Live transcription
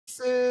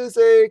is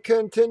a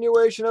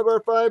continuation of our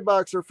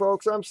 5-boxer,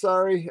 folks. I'm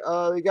sorry.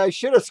 You guys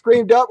should have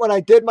screamed up when I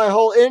did my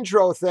whole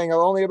intro thing of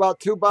only about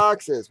 2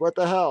 boxes. What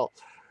the hell?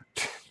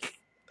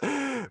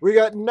 We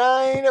got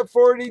 9,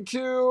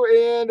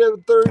 42,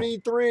 and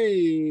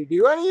 33.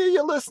 Do any of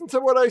you listen to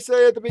what I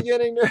say at the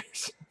beginning?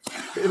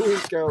 Here we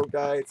go,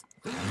 guys.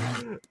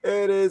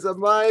 It is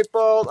my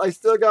fault. I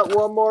still got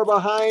one more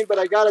behind, but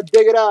I got to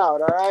dig it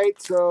out, all right?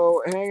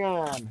 So hang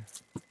on.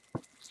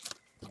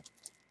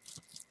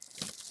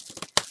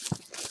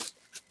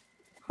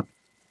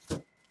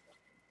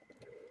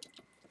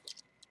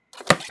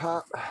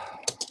 Pop.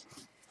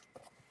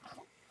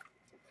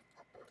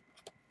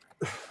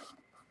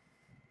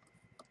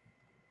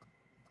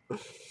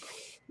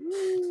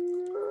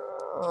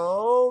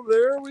 Oh,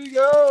 there we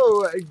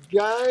go.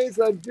 Guys,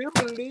 I do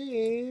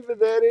believe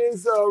that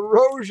is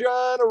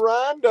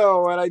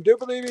Rondo. And I do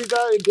believe he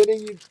got, did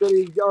he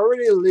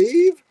already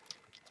leave?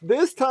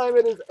 This time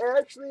it is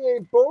actually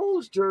a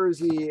Bulls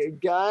jersey,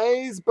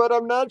 guys. But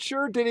I'm not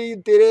sure. Did he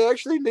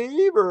actually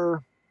leave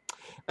or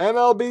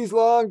MLB's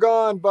long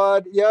gone,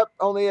 bud? Yep,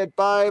 only had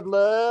 5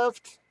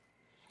 left.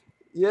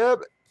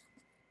 Yep.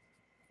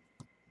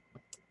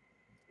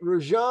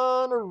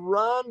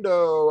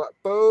 Rondo,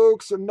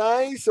 folks,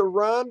 nice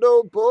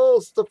Rondo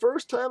Bulls. The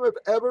first time I've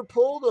ever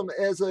pulled him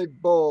as a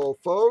Bull,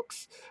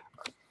 folks.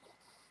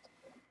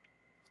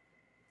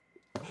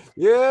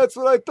 Yeah, that's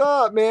what I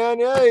thought, man.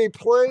 Yeah, he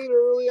played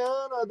early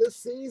on this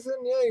season.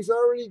 Yeah, he's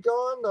already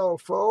gone though,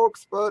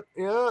 folks. But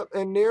yeah,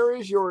 and there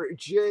is your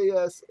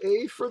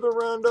JSA for the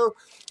Rondo.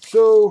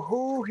 So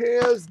who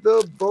has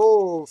the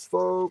Bulls,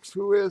 folks?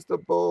 Who has the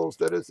Bulls?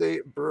 That is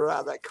a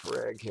Brother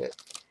Craig hit.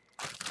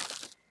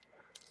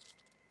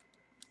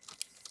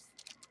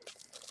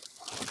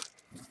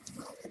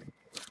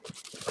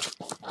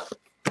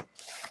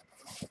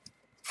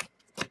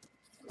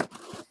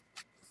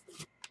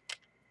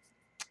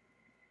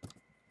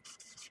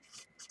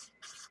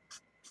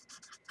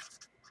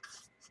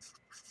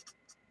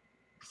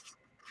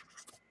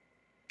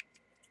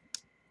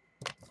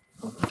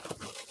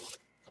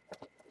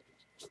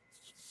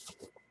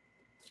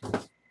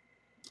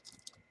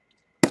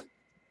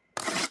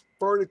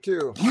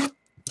 Forty-two.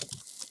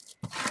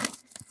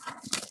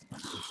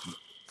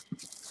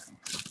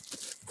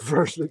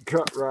 Freshly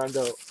cut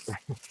Rondo.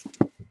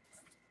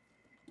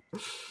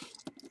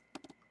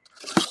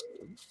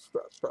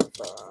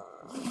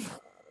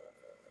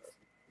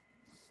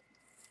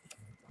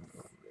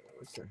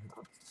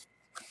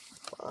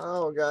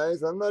 Wow,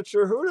 guys, I'm not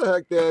sure who the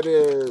heck that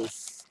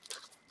is.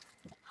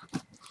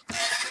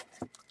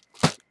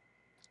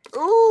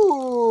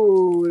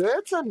 Ooh,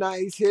 that's a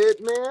nice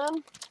hit,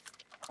 man.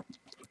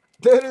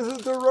 That is a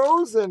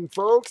DeRozen,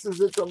 folks.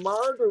 Is it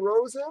DeMar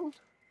DeRozen?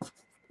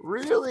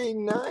 Really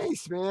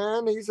nice,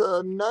 man. He's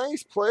a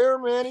nice player,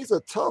 man. He's a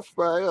tough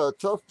guy, a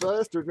tough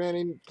bastard, man.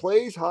 He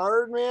plays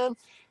hard, man.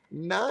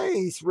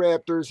 Nice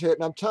Raptors hit.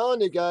 And I'm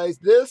telling you guys,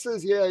 this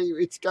is, yeah,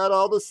 it's got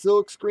all the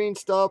silk screen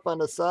stuff on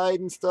the side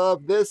and stuff.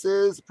 This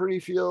is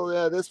pretty feel,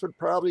 yeah, this would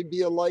probably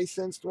be a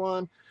licensed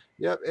one.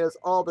 Yep, has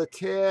all the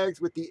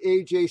tags with the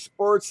AJ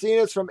Sports.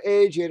 Seeing it's from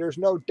AJ, there's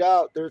no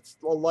doubt there's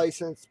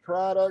licensed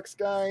products,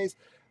 guys.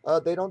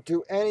 They don't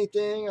do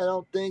anything, I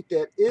don't think,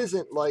 that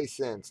isn't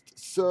licensed.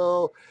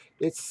 So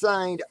it's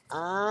signed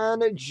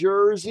on a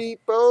jersey,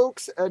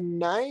 folks. A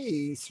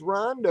nice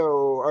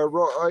Rondo,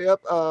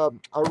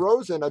 a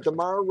Rosen, a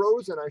DeMar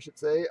Rosen, I should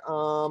say.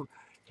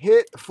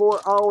 Hit for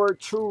our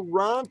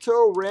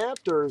Toronto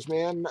Raptors,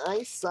 man.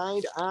 Nice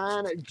signed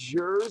on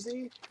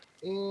jersey.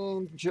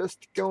 And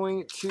just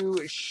going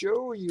to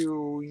show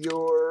you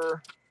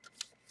your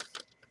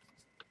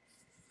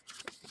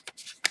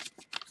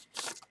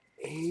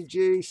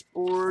AJ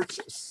Sports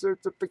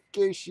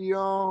certification.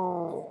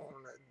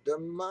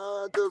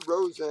 DeMar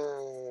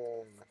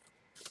DeRozan.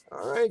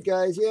 All right,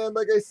 guys. Yeah,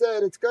 like I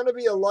said, it's going to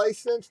be a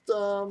licensed.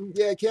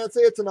 Yeah, I can't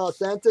say it's an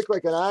authentic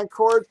like an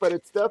Encore, but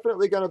it's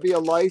definitely going to be a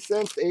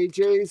licensed.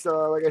 AJ's,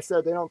 like I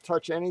said, they don't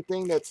touch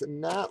anything that's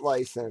not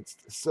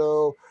licensed.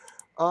 So,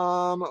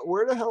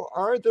 where the hell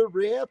are the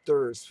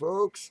Raptors,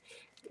 folks?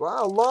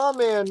 Wow,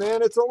 Lawman,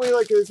 man, it's only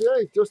like his,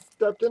 yeah, he just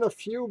stepped in a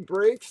few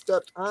breaks,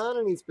 stepped on,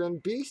 and he's been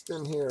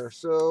beasting here.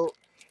 So,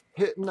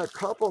 hitting a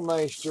couple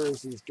nice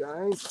jerseys,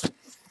 guys.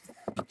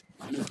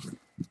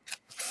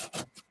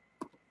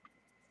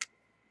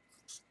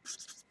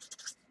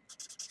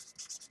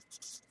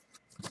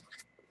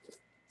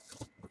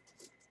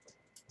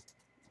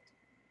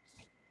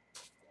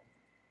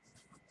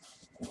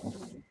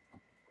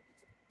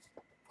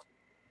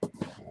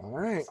 All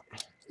right,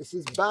 this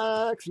is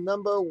box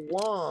number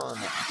 1,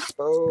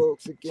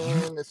 folks.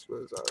 Again, this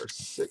was our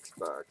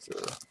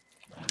 6-boxer.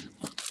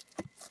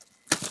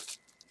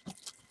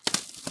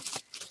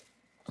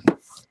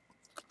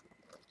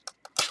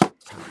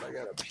 I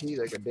gotta pee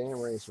like a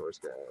damn racehorse,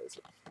 guys.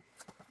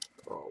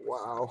 Oh,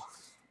 wow.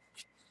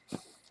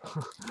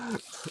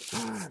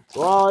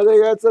 Wow, I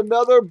think that's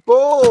another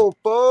Bull,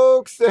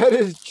 folks. That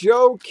is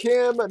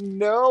Joakim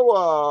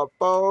Noah,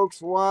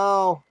 folks.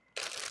 Wow.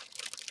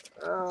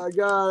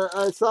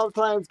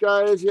 Sometimes,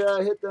 guys, yeah,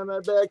 I hit them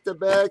at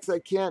back-to-backs. I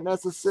can't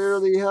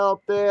necessarily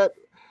help that.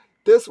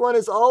 This one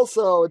is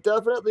also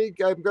definitely,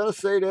 I'm going to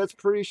say that's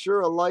pretty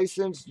sure a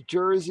licensed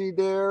jersey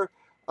there.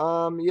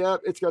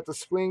 Yep, it's got the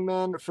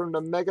swingman from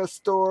the Mega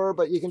Store,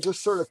 but you can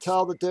just sort of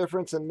tell the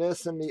difference in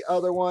this and the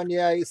other one.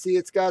 Yeah, you see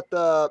it's got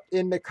the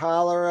in the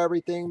collar,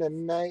 everything, the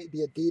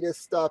Adidas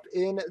stuff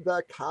in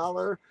the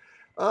collar.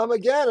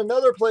 Again,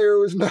 another player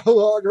who's no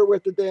longer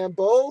with the damn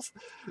Bulls.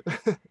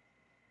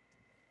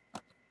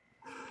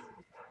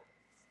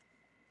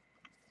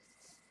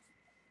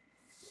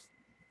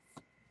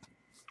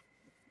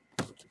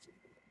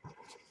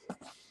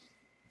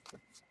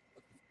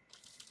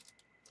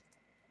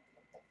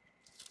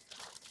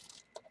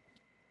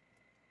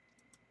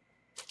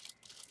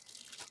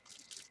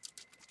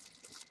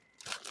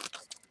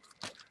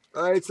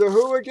 All right, so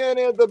who again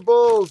had the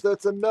Bulls?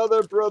 That's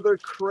another Brother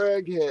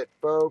Craig hit,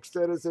 folks.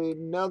 That is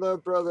another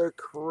Brother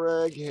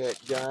Craig hit,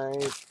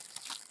 guys.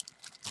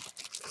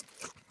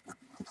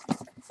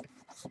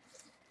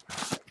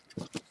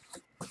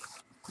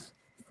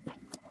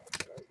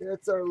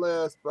 That's our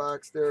last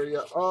box there.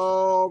 Yeah.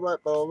 Oh,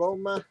 right below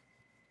my.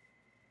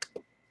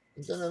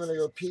 And then I'm going to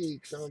go pee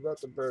because I'm about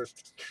to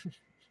burst.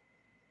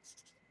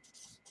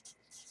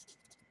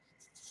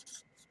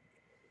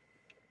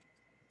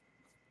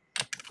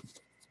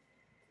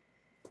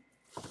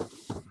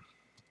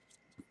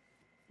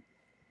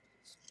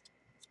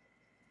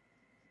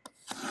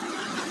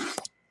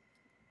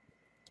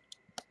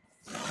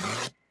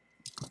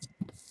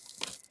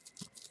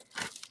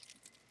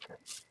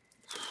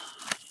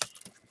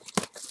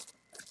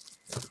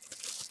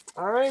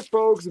 All right,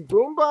 folks,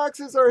 boom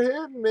boxes are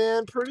hitting,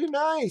 man. Pretty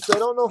nice. I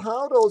don't know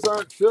how those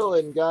aren't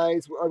filling,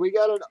 guys. We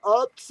got an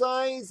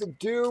upsize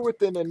due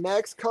within the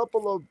next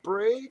couple of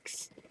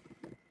breaks.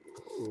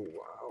 Ooh,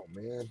 wow,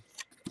 man.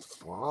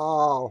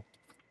 Wow.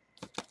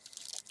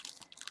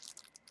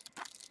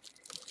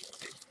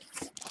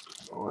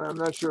 Oh, I'm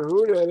not sure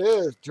who that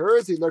is.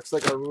 Jersey looks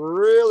like a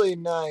really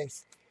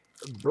nice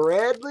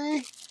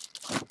Bradley.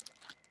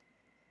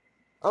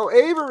 Oh,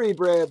 Avery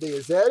Bradley.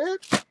 Is that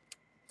it?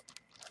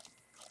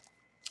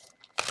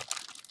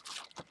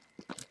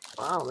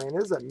 Wow, man,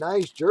 this is a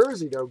nice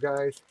jersey, though,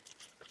 guys.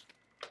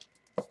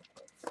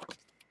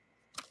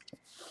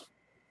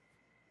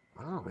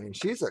 Oh, man,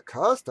 she's a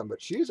custom,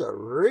 but she's a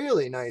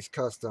really nice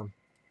custom.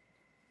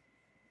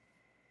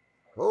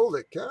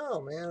 Holy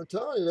cow, man. I'm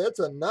telling you, that's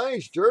a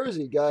nice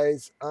jersey,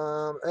 guys.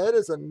 That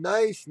is a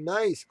nice,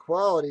 nice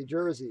quality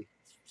jersey.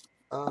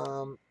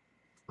 Um,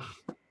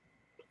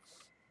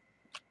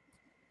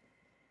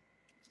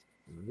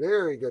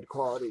 Very good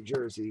quality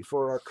jersey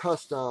for a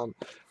custom.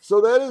 So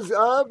that is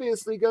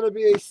obviously going to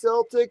be a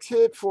Celtics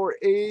hit for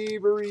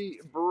Avery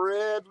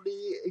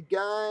Bradley,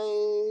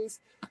 guys.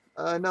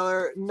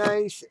 Another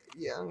nice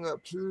young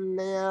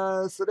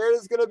player. So that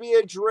is going to be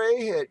a Dre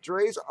hit.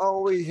 Dre's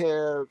always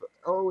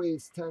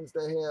tends to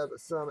have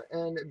some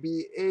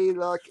NBA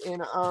luck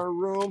in our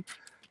room.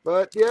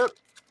 But yep,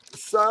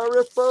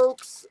 sorry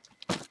folks.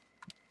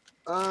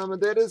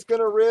 That is going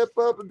to wrap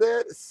up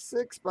that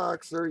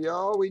 6-boxer,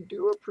 y'all. We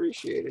do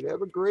appreciate it.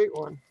 Have a great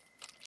one.